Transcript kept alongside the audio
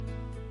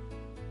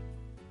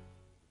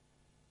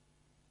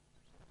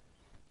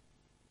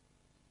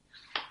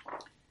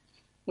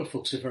Well,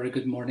 folks, a very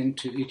good morning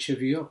to each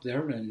of you up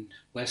there in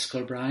West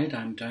Kilbride.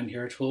 I'm down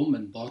here at home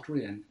in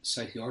Bottery in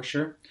South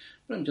Yorkshire,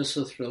 but I'm just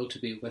so thrilled to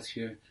be with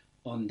you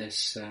on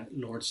this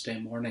Lord's Day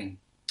morning.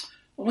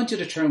 I want you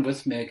to turn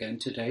with me again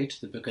today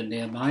to the book of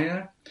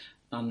Nehemiah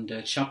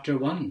and chapter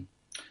 1.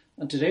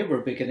 And today we're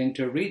beginning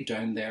to read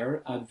down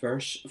there at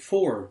verse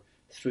 4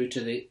 through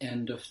to the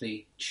end of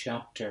the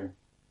chapter.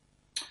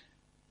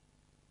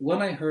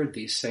 When I heard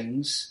these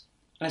things,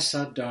 I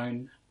sat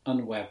down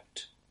and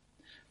wept.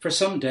 For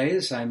some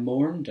days I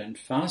mourned and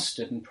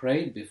fasted and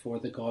prayed before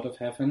the God of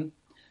heaven.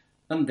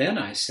 And then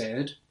I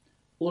said,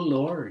 O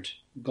Lord,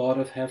 God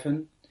of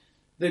heaven,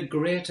 the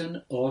great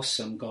and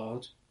awesome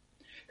God,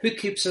 who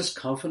keeps his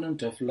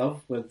covenant of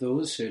love with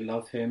those who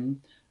love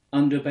him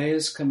and obey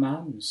his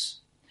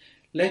commands.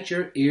 Let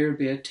your ear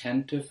be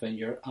attentive and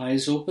your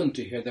eyes open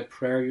to hear the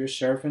prayer your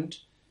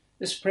servant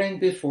is praying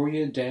before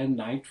you day and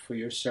night for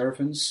your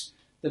servants,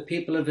 the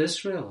people of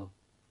Israel.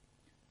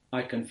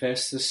 I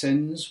confess the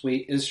sins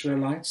we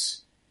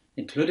Israelites,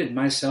 including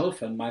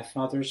myself and my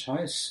father's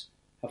house,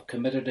 have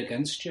committed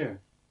against you.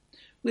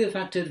 We have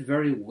acted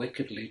very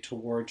wickedly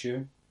toward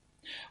you.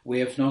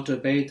 We have not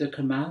obeyed the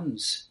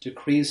commands,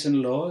 decrees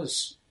and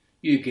laws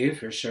you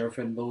gave your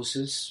servant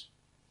Moses.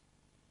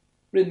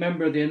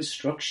 Remember the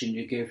instruction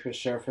you gave your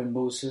servant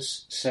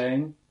Moses,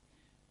 saying,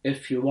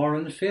 If you are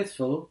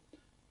unfaithful,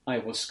 I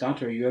will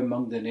scatter you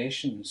among the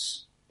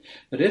nations.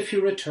 But if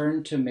you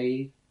return to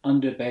me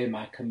and obey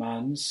my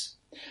commands,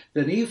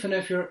 then even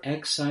if your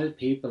exiled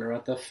people are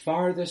at the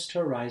farthest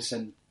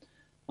horizon,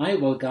 I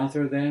will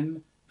gather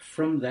them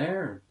from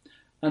there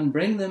and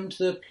bring them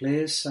to the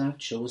place I've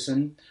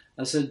chosen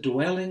as a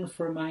dwelling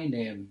for my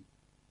name.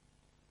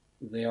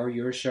 They are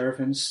your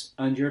servants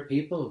and your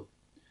people,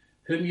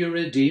 whom you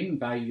redeem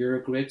by your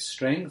great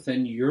strength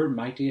and your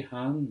mighty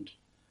hand.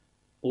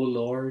 O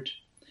Lord,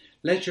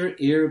 let your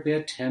ear be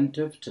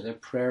attentive to the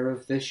prayer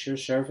of this your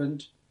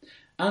servant,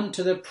 and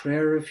to the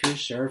prayer of your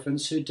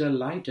servants who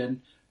delight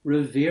in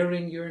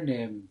revering your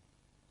name.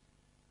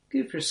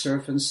 Give your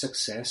servant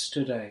success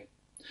today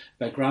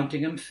by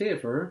granting him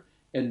favour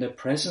in the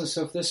presence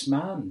of this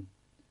man.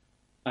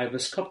 I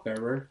was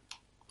cupbearer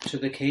to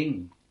the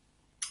king.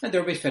 And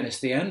there we finish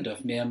the end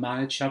of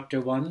Nehemiah chapter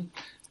 1.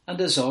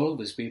 And as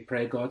always, we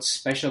pray God's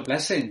special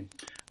blessing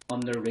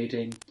on the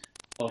reading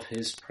of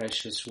his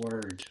precious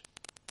word.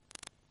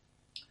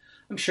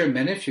 I'm sure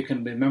many of you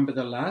can remember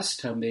the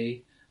last time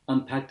we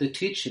unpacked the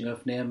teaching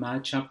of Nehemiah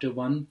chapter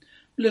 1.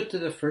 We looked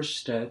at the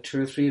first 2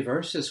 or 3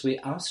 verses. We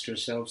asked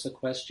ourselves the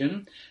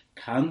question,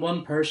 can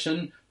one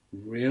person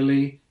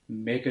really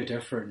make a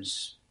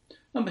difference?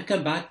 And we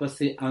come back with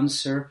the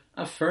answer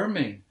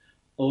affirming,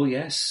 oh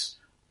yes,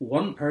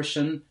 one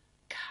person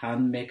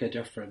can make a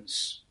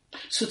difference.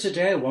 So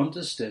today I want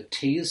us to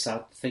tease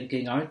that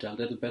thinking out a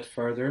little bit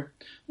further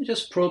and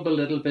just probe a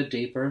little bit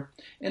deeper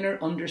in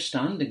our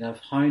understanding of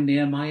how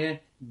Nehemiah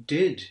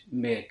did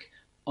make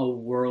a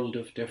world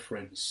of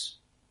difference.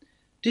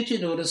 Did you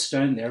notice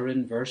down there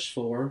in verse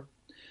 4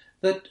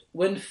 that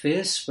when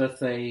faced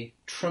with a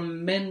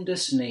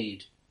tremendous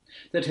need,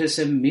 that his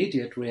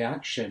immediate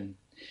reaction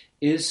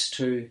is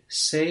to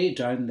say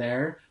down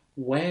there,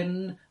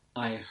 when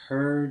I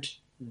heard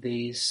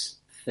these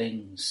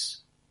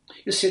things.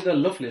 You see, the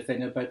lovely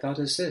thing about that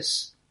is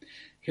this.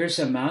 Here's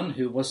a man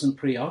who wasn't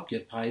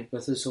preoccupied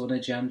with his own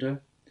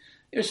agenda.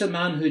 Here's a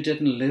man who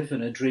didn't live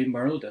in a dream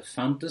world of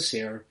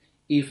fantasy or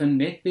even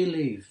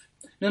make-believe.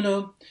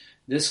 No,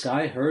 this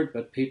guy heard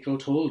what people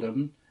told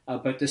him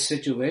about the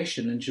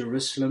situation in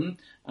Jerusalem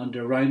and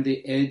around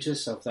the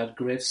edges of that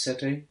great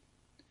city.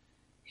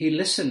 He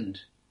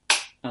listened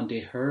and he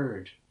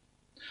heard.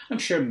 I'm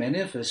sure many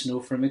of us know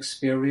from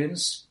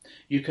experience,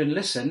 you can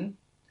listen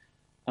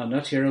and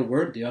not hear a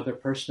word the other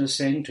person is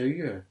saying to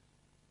you.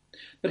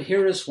 But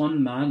here is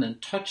one man in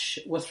touch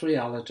with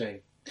reality.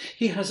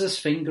 He has his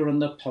finger on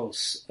the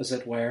pulse, as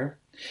it were.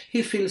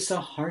 He feels the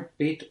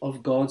heartbeat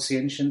of God's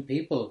ancient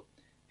people,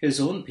 his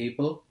own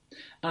people,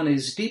 and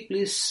is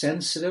deeply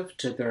sensitive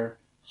to their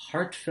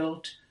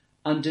heartfelt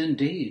and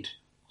indeed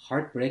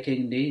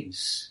heartbreaking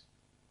needs.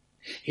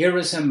 Here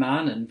is a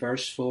man in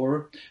verse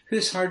 4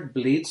 whose heart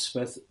bleeds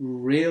with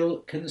real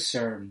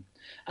concern,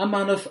 a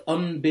man of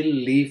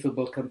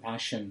unbelievable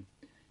compassion.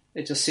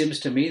 It just seems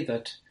to me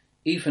that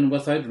even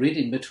without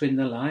reading between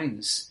the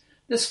lines,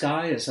 this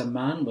guy is a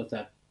man with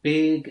a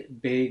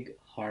big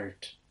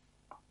heart.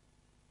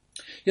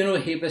 You know,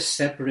 he was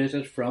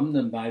separated from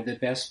them by the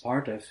best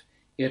part of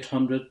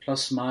 800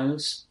 plus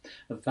miles,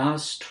 a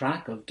vast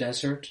tract of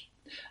desert,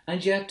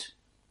 and yet,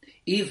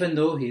 even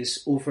though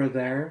he's over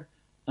there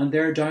and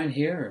they're down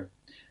here,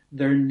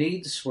 their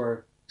needs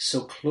were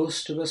so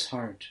close to his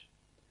heart.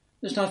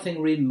 There's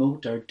nothing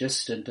remote or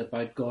distant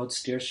about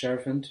God's dear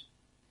servant.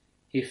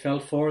 He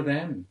felt for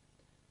them,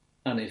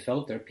 and he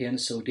felt their pain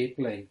so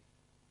deeply.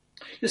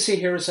 You see,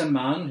 here is a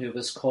man who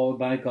was called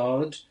by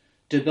God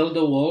to build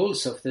the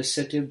walls of the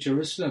city of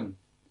Jerusalem.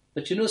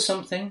 But you know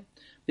something?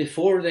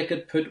 Before they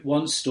could put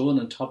one stone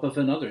on top of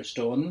another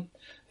stone,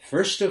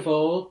 first of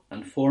all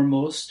and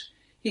foremost,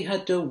 he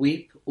had to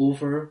weep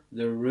over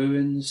the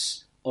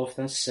ruins of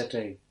the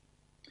city.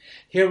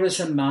 Here is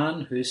a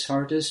man whose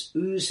heart is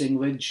oozing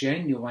with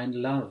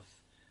genuine love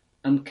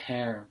and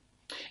care.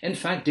 In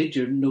fact, did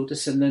you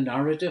notice in the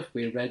narrative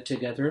we read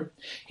together,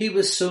 he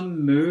was so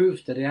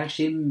moved that he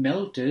actually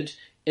melted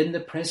in the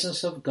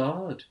presence of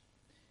God.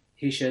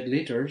 He shed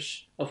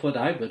liters of what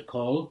I would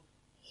call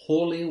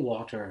holy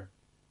water.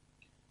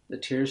 The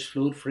tears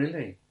flowed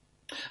freely.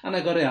 And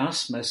I got to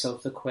ask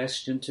myself the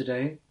question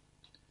today,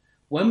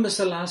 when was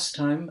the last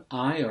time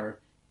I or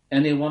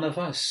any one of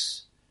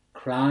us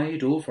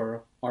cried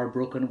over our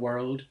broken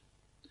world?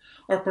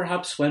 Or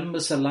perhaps when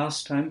was the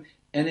last time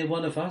any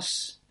one of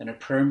us in a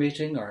prayer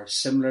meeting or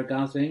similar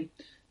gathering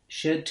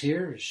shed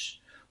tears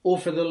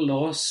over the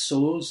lost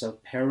souls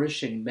of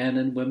perishing men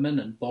and women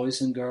and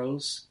boys and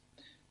girls?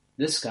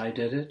 This guy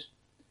did it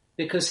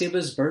because he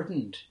was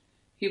burdened.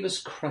 He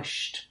was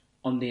crushed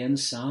on the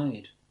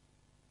inside.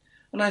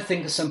 And I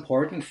think it's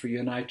important for you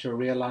and I to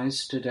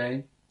realize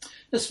today,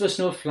 this was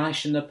no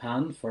flash in the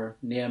pan for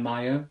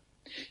Nehemiah.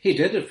 He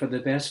did it for the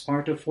best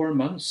part of 4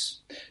 months,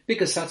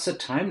 because that's a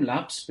time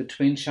lapse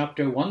between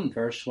chapter 1,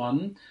 verse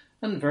 1,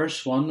 and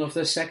verse 1 of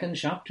the second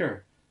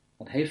chapter.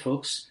 And hey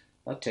folks,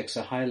 that takes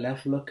a high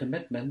level of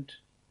commitment.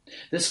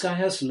 This guy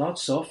has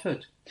lots of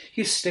it.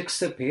 He sticks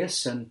the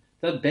pace, and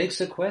that begs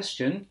the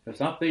question, if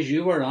that was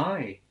you or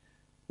I,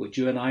 would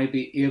you and I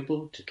be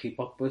able to keep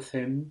up with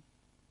him?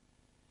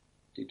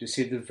 Did you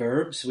see the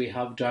verbs we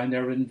have down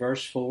there in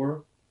verse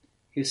 4?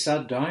 He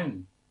sat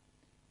down,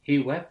 he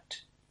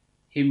wept,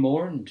 he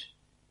mourned,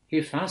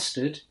 he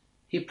fasted,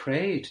 he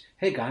prayed.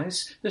 Hey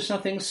guys, there's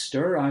nothing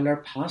sterile or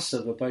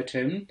passive about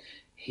him.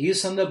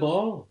 He's on the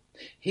ball.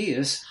 He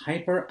is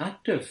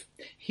hyperactive.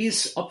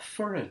 He's up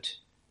for it.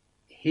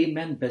 He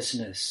meant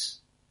business.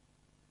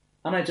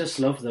 And I just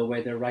love the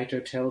way the writer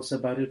tells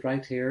about it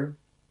right here.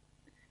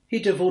 He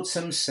devotes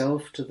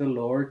himself to the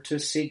Lord to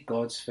seek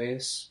God's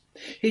face.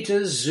 He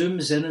just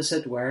zooms in, as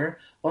it were,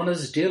 on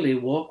his daily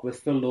walk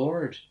with the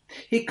Lord.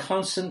 He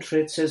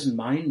concentrates his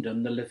mind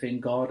on the living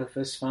God of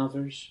his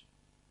fathers.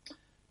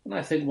 And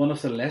I think one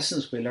of the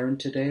lessons we learn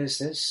today is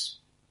this,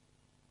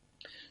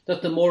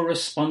 that the more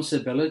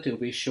responsibility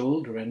we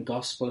shoulder in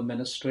gospel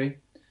ministry,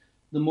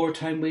 the more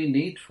time we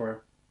need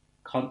for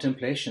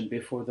contemplation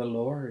before the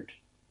Lord.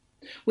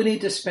 We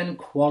need to spend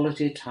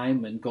quality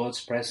time in God's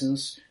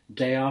presence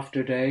day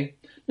after day,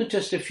 not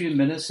just a few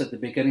minutes at the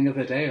beginning of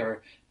a day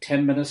or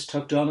 10 minutes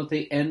tucked on at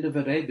the end of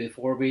a day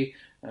before we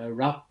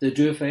wrap the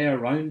duvet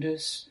around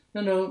us.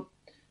 No,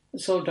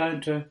 it's all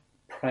down to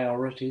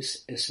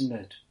priorities, isn't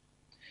it?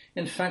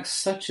 In fact,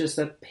 such is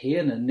the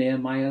pain in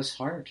Nehemiah's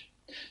heart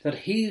that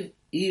he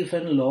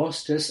even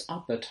lost his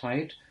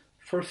appetite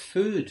for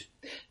food.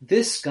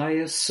 This guy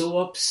is so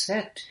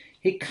upset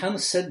he can't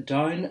sit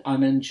down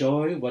and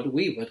enjoy what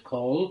we would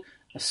call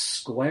a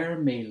square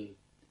meal.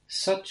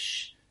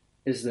 Such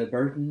is the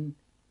burden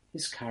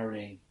he's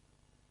carrying.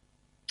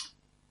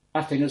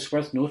 I think it's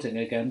worth noting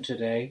again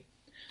today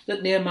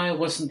that Nehemiah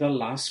wasn't the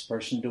last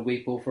person to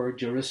weep over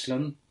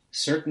Jerusalem.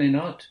 Certainly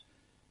not.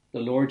 The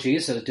Lord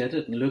Jesus did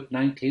it in Luke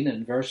 19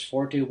 and verse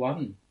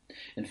 41.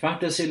 In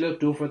fact, as he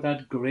looked over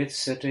that great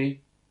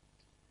city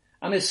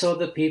and he saw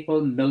the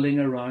people milling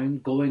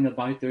around, going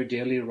about their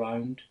daily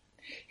round,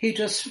 he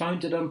just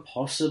found it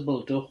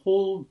impossible to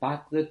hold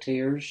back the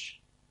tears.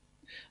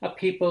 A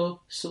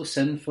people so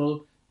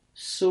sinful,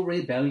 so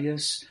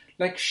rebellious,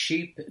 like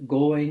sheep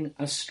going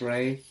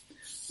astray.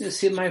 You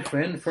see, my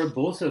friend, for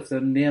both of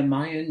them,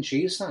 Nehemiah and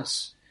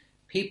Jesus,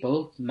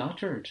 people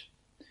mattered.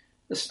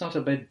 It's not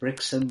about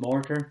bricks and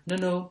mortar.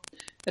 No,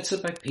 it's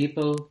about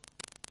people,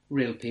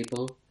 real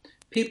people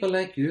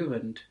like you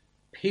and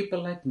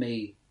people like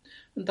me.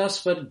 And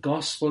that's what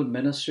gospel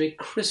ministry,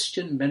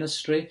 Christian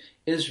ministry,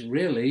 is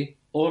really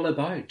all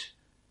about.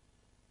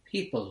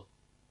 People.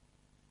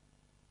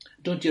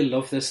 Don't you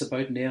love this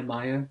about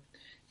Nehemiah?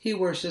 He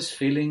wears his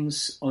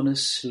feelings on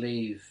his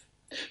sleeve.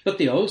 But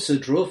they also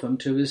drove him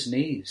to his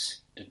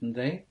knees, didn't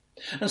they?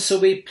 And so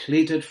he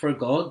pleaded for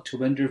God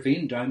to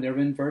intervene down there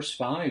in verse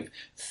 5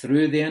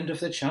 through the end of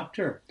the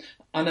chapter.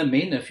 And I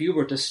mean, if you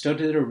were to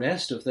study the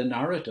rest of the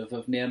narrative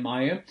of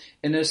Nehemiah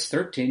in his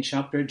 13th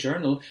chapter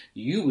journal,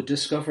 you would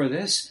discover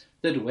this,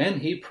 that when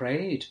he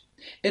prayed,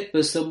 it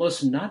was the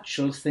most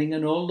natural thing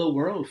in all the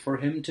world for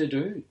him to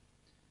do.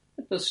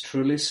 It was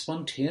truly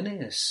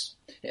spontaneous.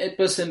 It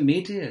was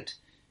immediate.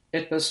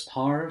 It was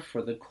par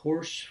for the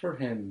course for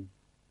him.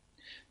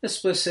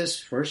 This was his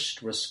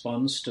first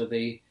response to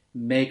the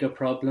mega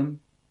problem.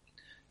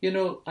 You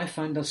know, I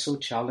find that so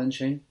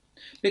challenging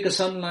because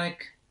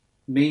unlike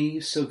me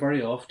so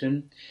very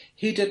often,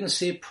 he didn't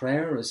see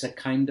prayer as a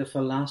kind of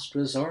a last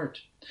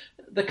resort,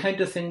 the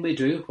kind of thing we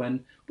do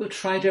when we've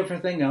tried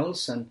everything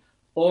else and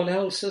all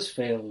else has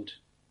failed.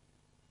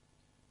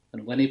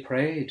 And when he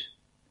prayed,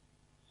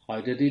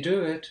 how did he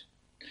do it?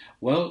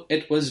 Well,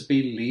 it was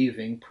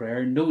believing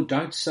prayer. No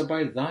doubts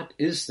about that,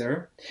 is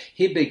there?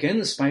 He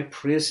begins by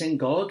praising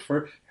God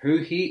for who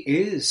he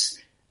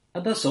is.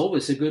 And that's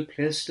always a good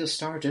place to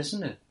start,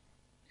 isn't it?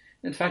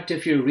 In fact,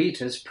 if you read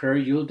his prayer,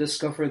 you'll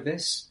discover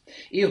this.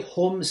 He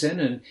homes in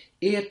on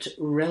 8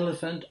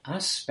 relevant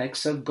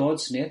aspects of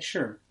God's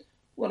nature,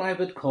 what I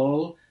would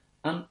call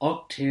an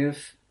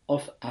octave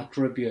of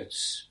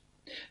attributes.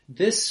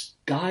 This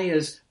guy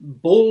is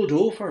bowled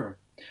over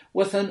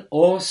with an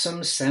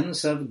awesome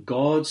sense of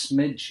God's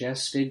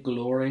majestic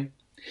glory.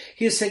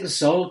 He's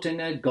exalting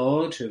a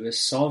God who is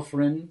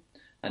sovereign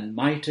and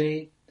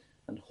mighty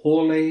and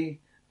holy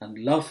and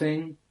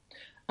loving,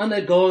 and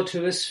a God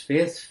who is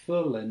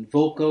faithful and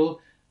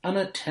vocal and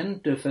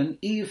attentive and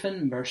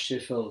even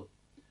merciful.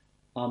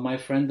 My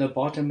friend, the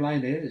bottom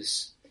line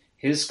is,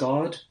 his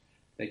God,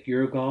 like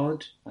your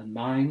God and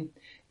mine,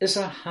 is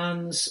a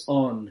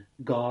hands-on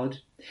God.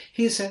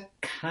 He's a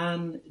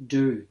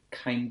can-do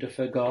kind of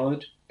a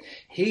God.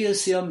 He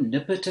is the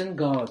omnipotent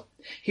God.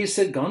 He's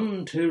the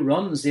God who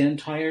runs the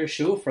entire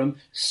show from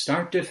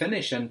start to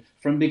finish and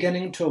from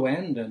beginning to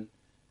end. And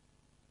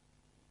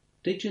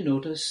did you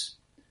notice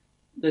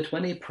that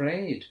when he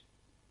prayed,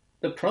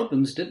 the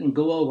problems didn't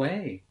go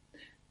away?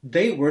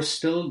 They were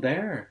still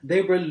there.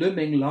 They were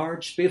looming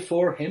large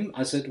before him,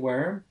 as it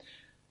were,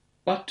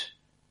 but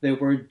they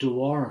were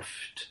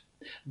dwarfed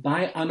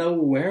by an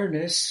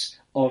awareness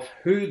of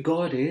who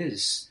God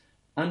is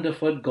and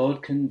of what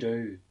God can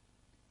do.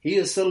 He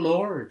is the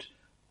Lord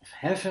of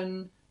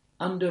heaven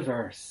and of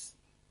earth.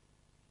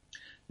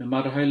 No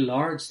matter how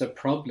large the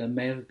problem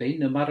may have been,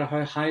 no matter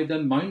how high the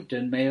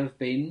mountain may have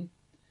been,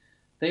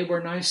 they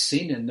were now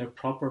seen in their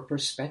proper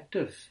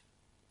perspective.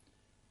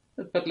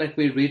 But like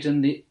we read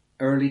in the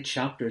early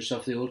chapters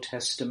of the Old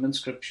Testament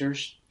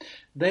scriptures,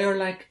 they are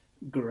like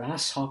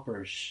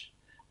grasshoppers,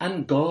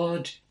 and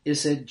God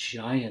is a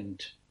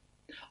giant.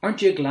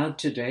 Aren't you glad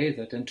today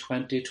that in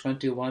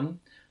 2021,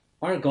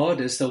 our God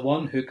is the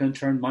one who can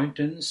turn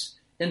mountains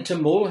into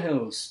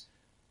molehills,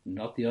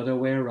 not the other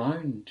way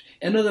around?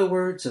 In other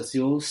words, as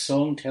the old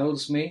song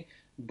tells me,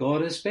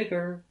 God is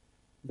bigger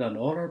than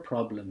all our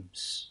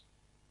problems.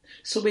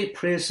 So he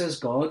praises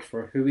God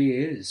for who he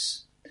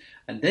is.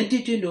 And then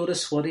did you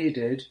notice what he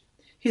did?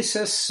 He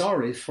says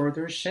sorry for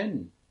their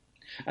sin.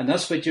 And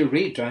that's what you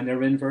read down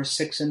there in verse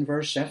 6 and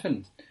verse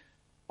 7.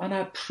 And I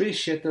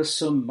appreciate this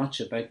so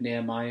much about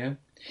Nehemiah.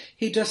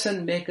 He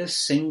doesn't make a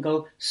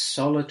single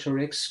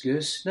solitary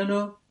excuse.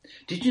 No.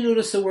 Did you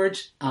notice the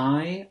words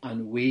I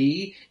and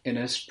we in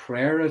his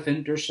prayer of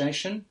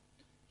intercession?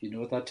 You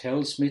know what that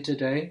tells me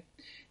today?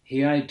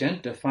 He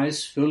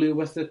identifies fully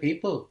with the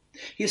people.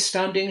 He's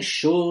standing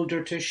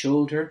shoulder to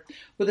shoulder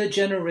with a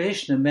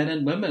generation of men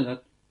and women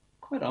that,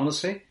 quite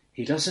honestly,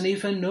 he doesn't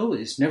even know.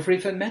 He's never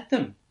even met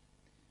them.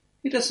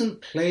 He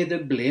doesn't play the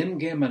blame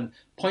game and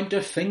point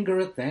a finger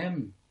at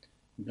them.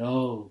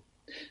 No,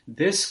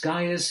 this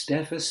guy is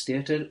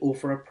devastated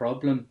over a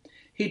problem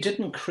he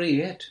didn't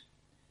create.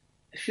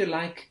 If you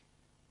like,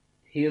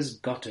 he is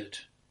gutted.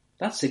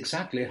 That's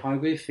exactly how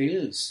he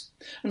feels.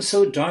 And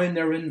so down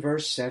there in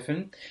verse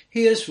 7,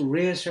 he is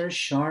razor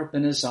sharp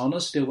in his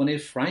honesty when he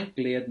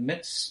frankly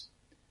admits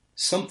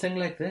something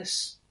like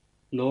this: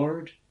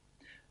 Lord,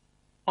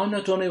 I'm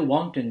not only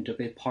wanting to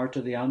be part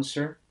of the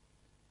answer,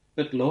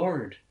 but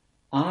Lord,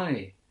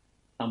 I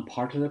am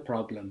part of the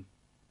problem.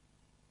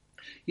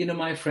 You know,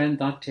 my friend,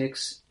 that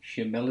takes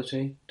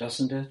humility,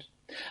 doesn't it?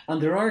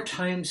 And there are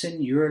times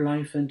in your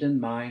life and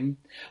in mine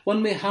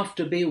when we have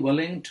to be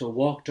willing to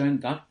walk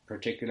down that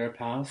particular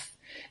path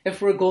if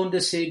we're going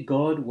to see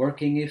God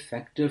working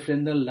effectively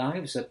in the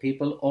lives of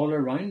people all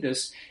around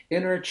us,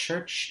 in our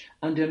church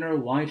and in our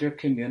wider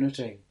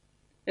community.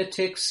 It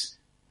takes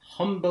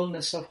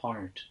humbleness of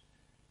heart.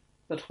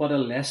 But what a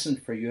lesson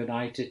for you and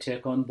I to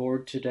take on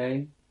board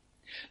today.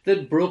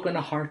 That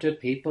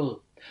broken-hearted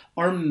people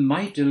are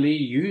mightily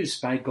used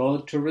by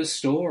God to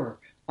restore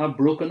a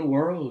broken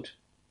world.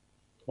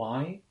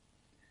 Why?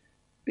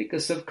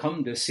 Because they've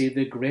come to see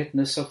the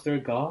greatness of their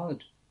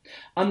God,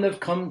 and they've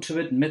come to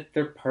admit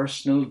their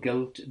personal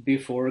guilt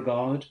before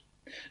God.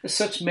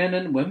 Such men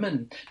and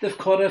women, they've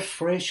caught a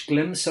fresh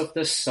glimpse of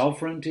the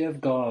sovereignty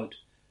of God,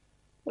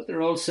 but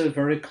they're also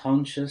very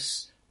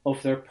conscious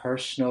of their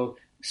personal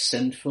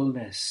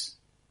sinfulness.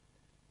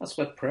 That's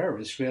what prayer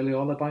is really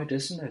all about,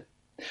 isn't it?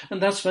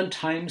 And that's when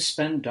time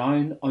spent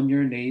down on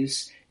your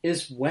knees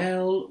is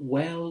well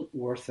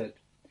worth it.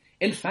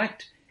 In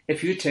fact,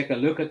 if you take a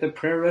look at the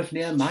prayer of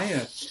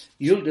Nehemiah,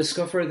 you'll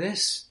discover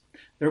this.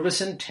 There was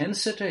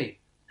intensity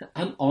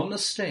and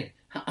honesty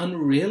and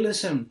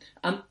realism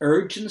and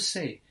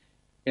urgency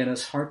in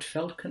his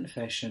heartfelt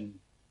confession.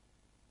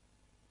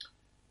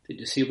 Did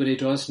you see what he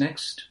does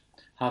next?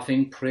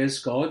 Having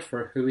praised God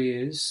for who he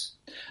is,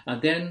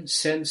 and then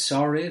said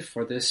sorry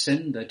for the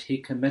sin that he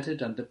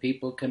committed and the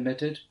people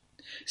committed.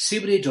 See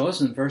what he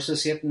does in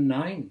verses 8 and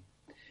 9.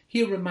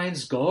 He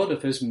reminds God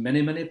of his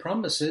many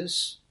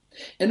promises.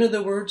 In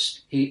other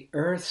words, he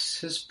earths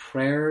his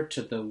prayer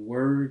to the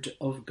word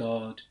of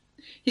God.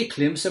 He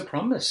claims a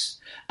promise,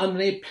 and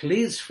then he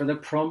pleads for the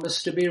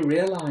promise to be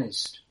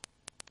realized.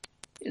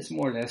 He's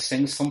more or less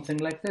saying something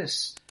like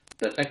this,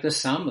 but like the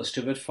psalmist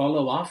who would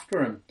follow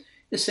after him.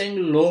 He's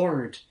saying,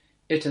 Lord,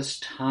 it is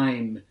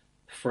time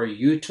for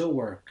you to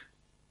work.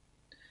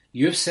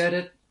 You've said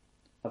it.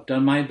 I've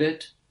done my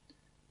bit.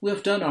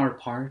 We've done our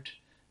part.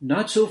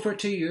 Now it's over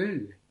to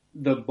you.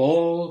 The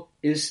ball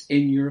is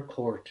in your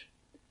court.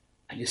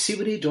 And you see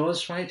what he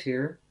does right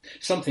here?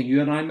 Something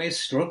you and I may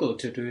struggle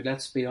to do,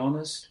 let's be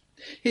honest.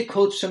 He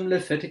quotes from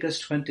Leviticus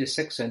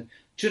 26 and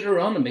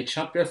Deuteronomy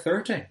chapter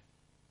 30.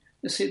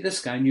 You see,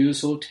 this guy knew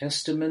his Old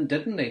Testament,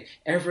 didn't he?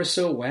 Ever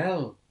so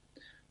well.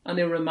 And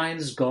he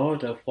reminds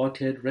God of what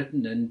he had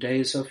written in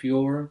days of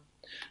yore.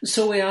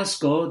 So he asks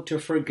God to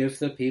forgive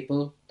the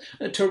people,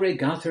 to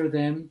regather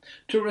them,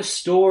 to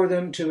restore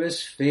them to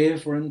his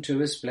favour and to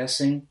his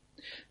blessing.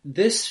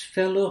 This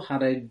fellow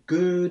had a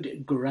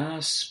good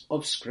grasp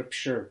of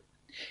Scripture.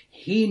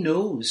 He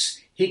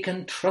knows he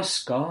can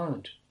trust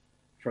God,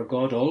 for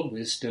God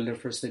always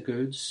delivers the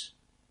goods.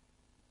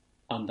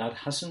 And that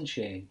hasn't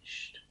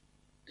changed.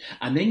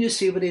 And then you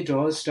see what he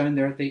does down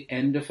there at the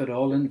end of it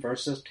all in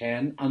verses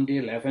 10 and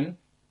 11.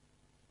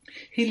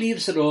 He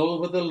leaves it all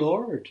with the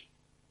Lord.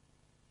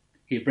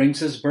 He brings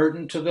his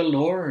burden to the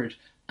Lord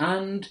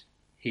and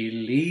he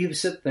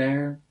leaves it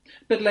there.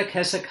 But like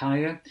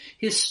Hezekiah,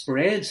 he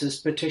spreads his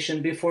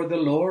petition before the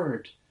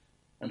Lord.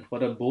 And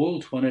what a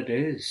bold one it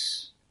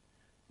is.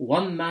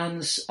 One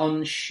man's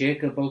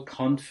unshakable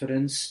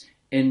confidence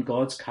in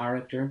God's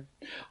character,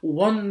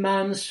 one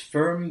man's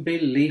firm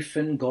belief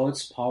in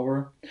God's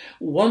power,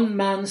 one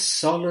man's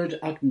solid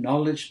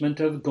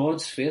acknowledgement of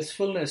God's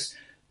faithfulness.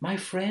 My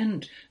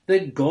friend, the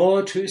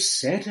God who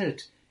said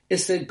it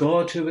is the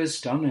God who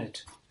has done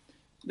it.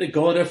 The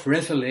God of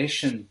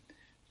revelation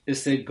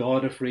is the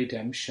God of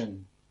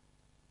redemption.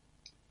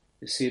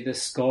 You see,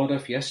 this God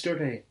of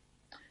yesterday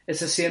is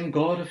the same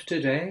God of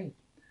today,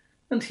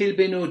 and he'll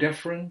be no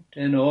different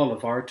in all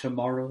of our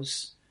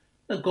tomorrows.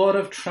 A God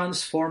of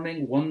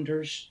transforming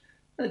wonders,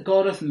 a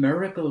God of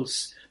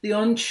miracles, the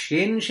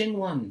unchanging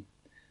one.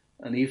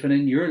 And even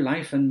in your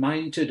life and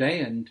mine today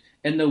and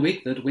in the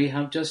week that we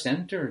have just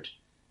entered,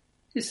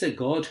 he's the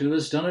God who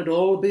has done it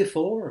all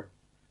before.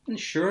 And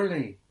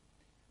surely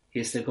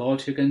he's the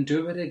God who can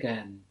do it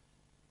again.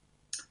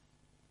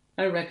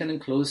 I reckon in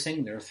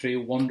closing there are three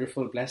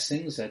wonderful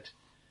blessings that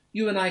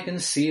you and I can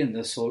see in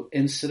this whole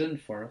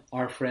incident for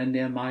our friend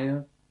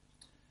Nehemiah.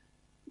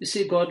 You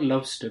see, God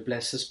loves to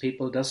bless his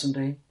people, doesn't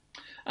he?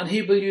 And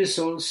he will use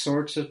all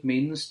sorts of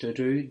means to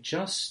do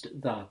just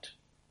that.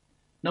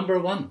 Number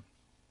one,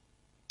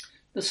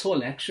 this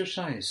whole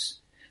exercise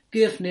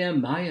gave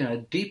Nehemiah a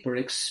deeper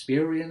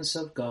experience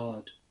of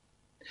God.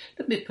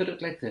 Let me put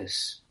it like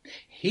this.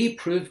 He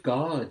proved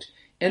God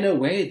in a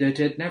way that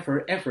he had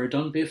never ever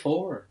done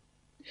before.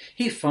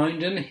 He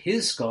found in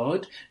his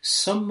God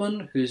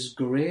someone whose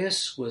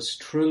grace was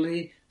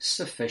truly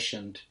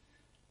sufficient.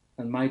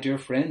 And my dear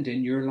friend,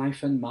 in your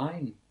life and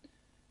mine,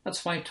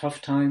 that's why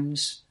tough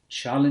times,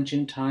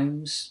 challenging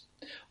times,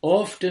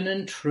 often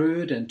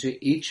intrude into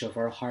each of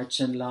our hearts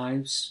and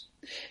lives.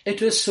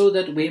 It was so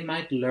that we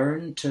might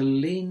learn to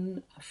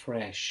lean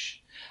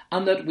afresh,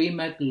 and that we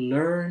might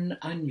learn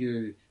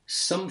anew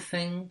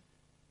something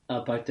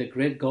about the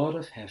great God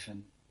of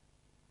heaven.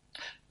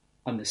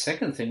 And the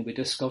second thing we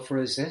discover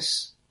is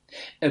this.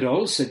 It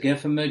also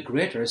gave him a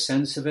greater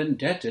sense of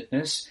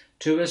indebtedness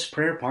to his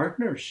prayer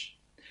partners.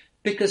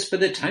 Because by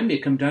the time you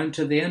come down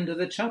to the end of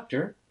the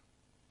chapter,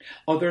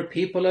 other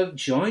people have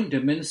joined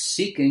him in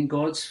seeking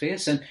God's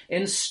face and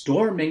in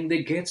storming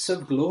the gates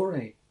of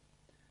glory.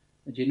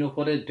 And you know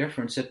what a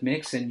difference it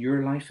makes in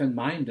your life and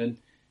mine and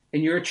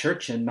in your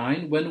church and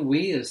mine when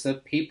we as the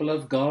people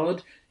of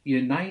God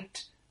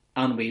unite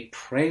and we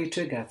pray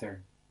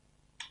together.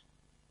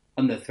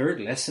 And the third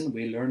lesson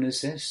we learn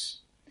is this.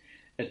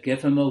 It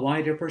gave him a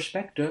wider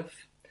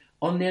perspective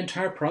on the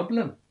entire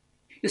problem.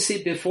 You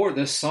see, before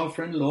the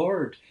sovereign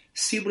Lord,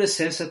 see what it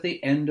says at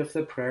the end of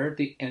the prayer,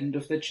 the end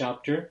of the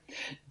chapter.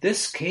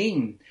 This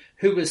king,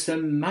 who was the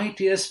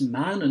mightiest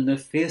man on the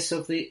face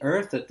of the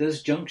earth at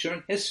this juncture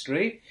in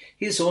history,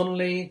 he's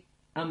only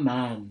a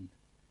man.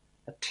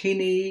 A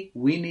teeny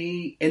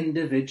weeny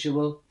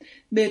individual,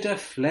 made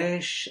of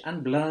flesh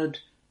and blood,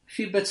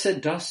 few bits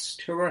of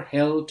dust who are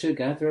held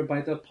together by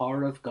the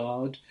power of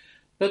God.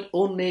 But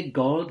only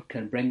God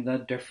can bring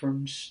that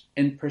difference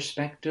in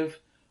perspective.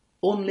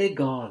 Only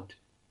God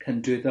can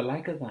do the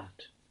like of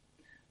that.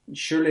 And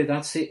surely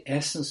that's the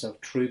essence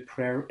of true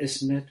prayer,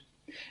 isn't it?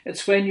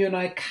 It's when you and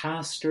I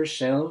cast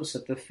ourselves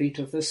at the feet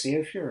of the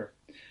Saviour.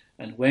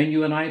 And when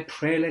you and I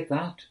pray like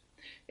that,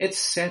 it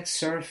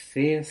sets our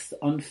faith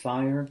on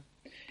fire.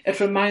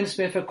 It reminds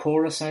me of a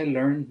chorus I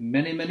learned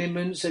many, many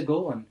moons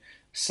ago, and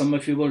some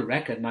of you will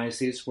recognize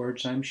these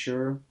words, I'm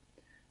sure.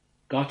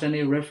 Got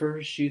any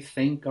rivers you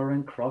think are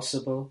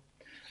uncrossable?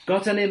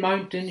 Got any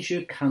mountains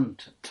you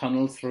can't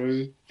tunnel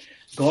through?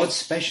 God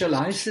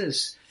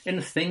specializes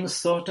in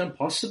things thought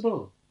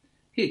impossible.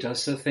 He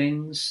does the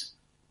things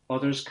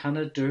others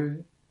cannot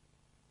do.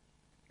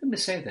 Let me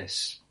say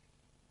this.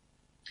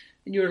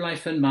 In your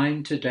life and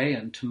mine today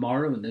and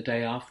tomorrow and the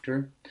day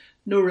after,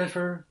 no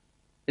river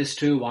is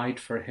too wide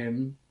for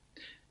him.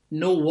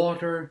 No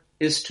water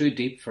is too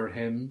deep for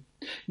him.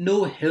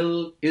 No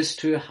hill is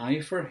too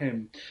high for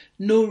him.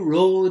 No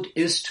road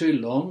is too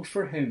long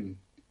for him.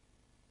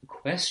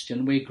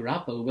 question we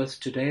grapple with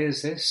today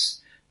is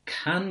this: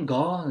 can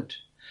God?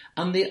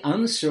 And the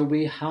answer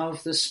we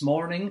have this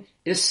morning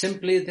is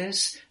simply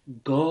this: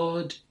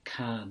 God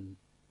can.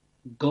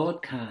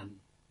 God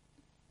can.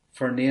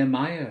 For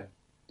Nehemiah,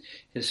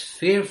 his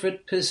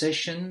favourite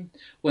position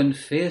when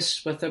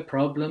faced with a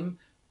problem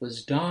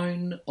was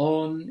down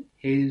on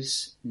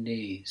his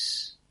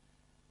knees.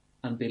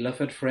 And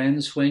beloved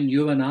friends, when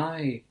you and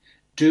I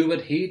do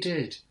what he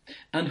did,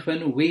 and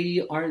when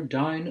we are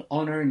down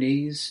on our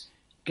knees,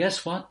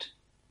 guess what?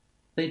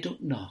 They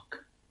don't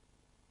knock.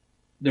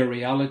 The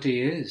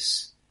reality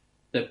is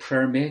that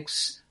prayer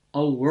makes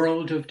a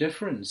world of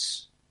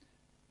difference,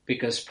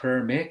 because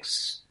prayer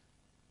makes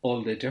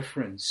all the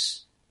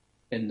difference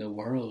in the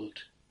world.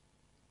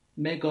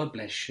 May God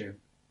bless you.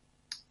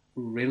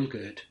 Real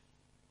good.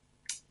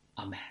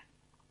 Amen.